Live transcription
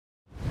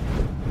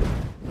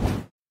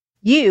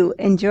You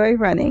enjoy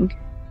running.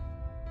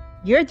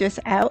 You're just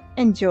out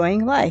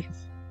enjoying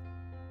life.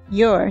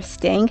 You're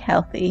staying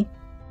healthy.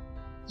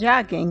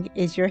 Jogging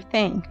is your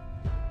thing.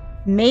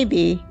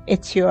 Maybe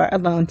it's your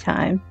alone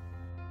time.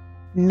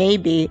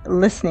 Maybe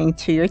listening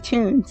to your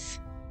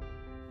tunes.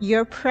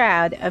 You're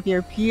proud of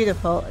your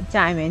beautiful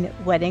diamond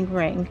wedding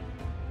ring.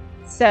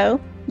 So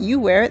you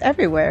wear it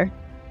everywhere,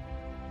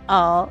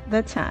 all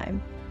the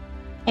time,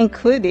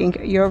 including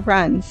your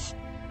runs.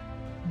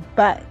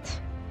 But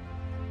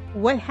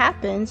what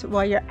happens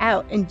while you're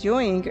out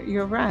enjoying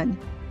your run?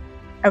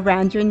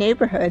 Around your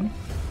neighborhood,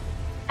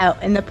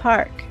 out in the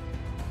park,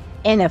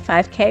 in a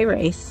 5K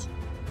race,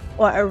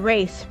 or a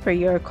race for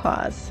your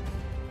cause?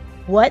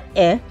 What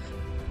if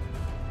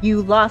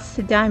you lost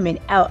the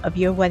diamond out of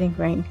your wedding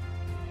ring?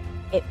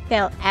 It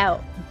fell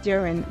out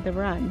during the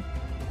run.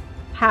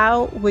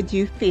 How would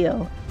you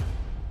feel?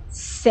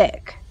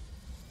 Sick.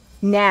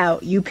 Now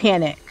you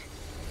panic.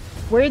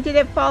 Where did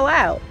it fall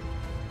out?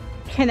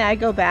 Can I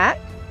go back?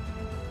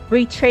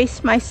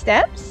 Retrace my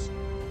steps?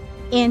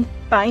 And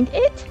find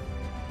it?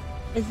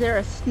 Is there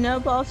a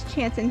snowball's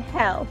chance in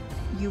hell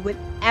you would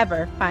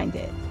ever find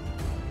it?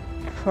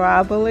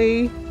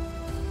 Probably,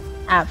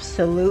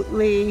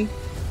 absolutely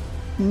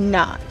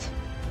not.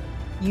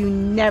 You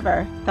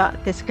never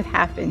thought this could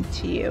happen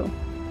to you.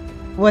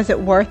 Was it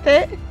worth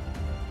it?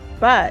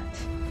 But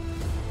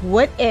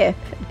what if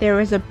there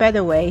was a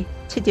better way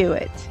to do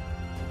it?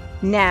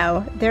 Now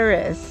there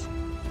is.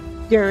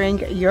 During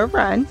your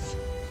runs,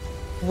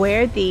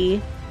 wear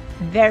the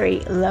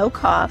very low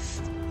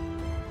cost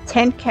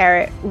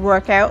 10-carat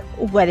workout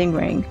wedding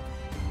ring.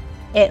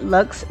 It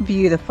looks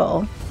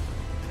beautiful.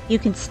 You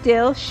can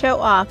still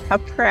show off how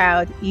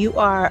proud you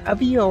are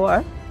of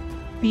your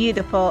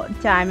beautiful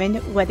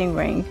diamond wedding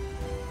ring.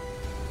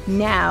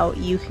 Now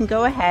you can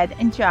go ahead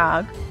and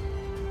jog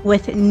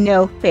with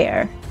no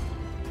fare,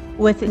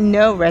 with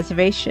no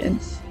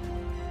reservations.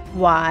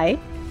 Why?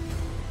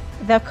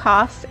 The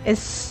cost is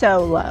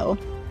so low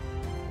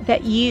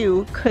that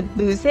you could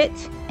lose it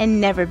and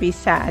never be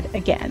sad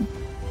again.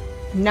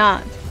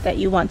 Not that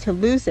you want to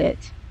lose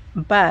it,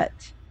 but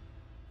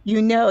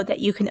you know that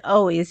you can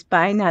always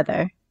buy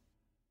another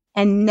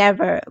and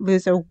never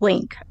lose a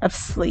wink of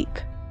sleep.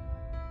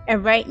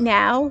 And right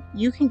now,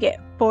 you can get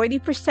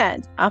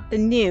 40% off the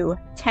new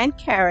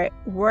 10-carat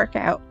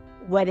workout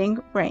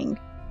wedding ring.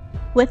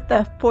 With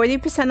the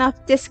 40%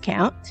 off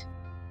discount,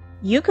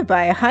 you could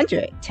buy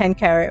 100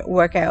 10-carat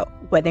workout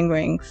wedding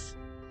rings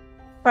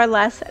for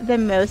less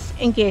than most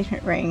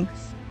engagement rings.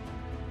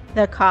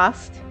 The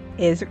cost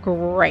is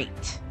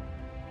great.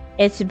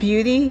 Its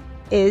beauty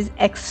is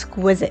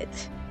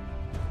exquisite.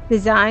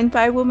 Designed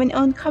by a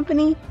woman-owned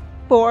company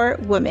for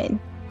women.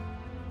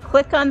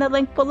 Click on the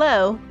link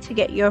below to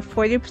get your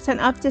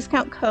 40% off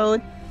discount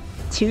code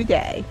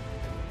today.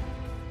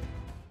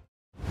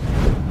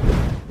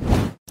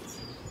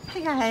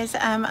 Hey guys,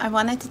 I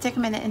wanted to take a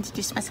minute to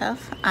introduce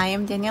myself. I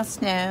am Danielle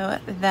Snow,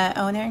 the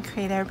owner and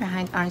creator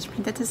behind Orange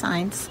Printed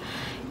Designs,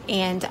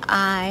 and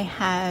I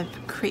have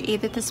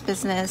created this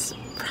business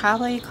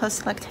probably close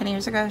to like 10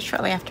 years ago,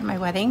 shortly after my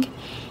wedding,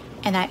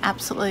 and I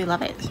absolutely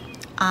love it.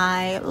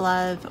 I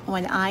love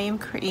when I am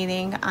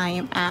creating, I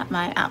am at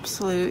my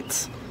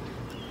absolute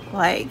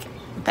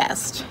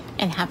best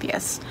and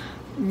happiest.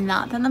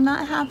 Not that I'm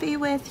not happy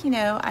with,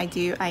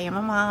 I am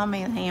a mom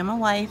and I am a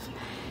wife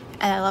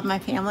and I love my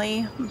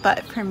family,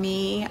 but for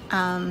me,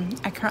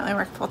 I currently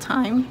work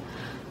full-time,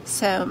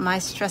 so my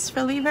stress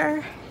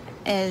reliever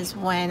is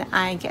when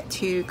I get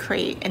to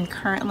create. And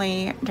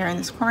currently during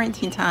this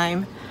quarantine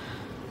time,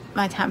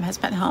 my time has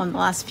been home the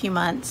last few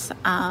months,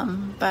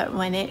 but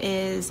when it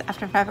is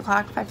after 5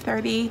 o'clock,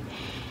 5:30,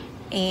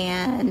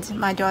 and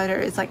my daughter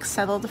is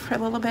settled for a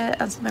little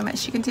bit on something that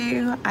she can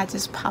do, I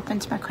just pop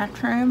into my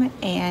craft room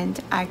and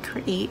I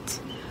create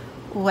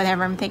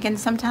whatever I'm thinking.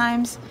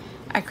 Sometimes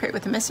I create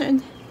with a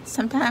mission,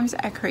 sometimes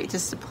I create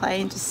just to play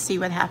and just see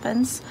what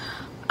happens,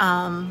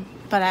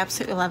 but I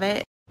absolutely love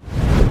it.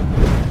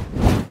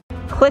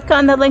 Click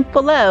on the link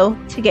below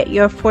to get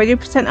your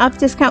 40% off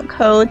discount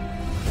code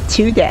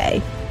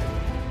today.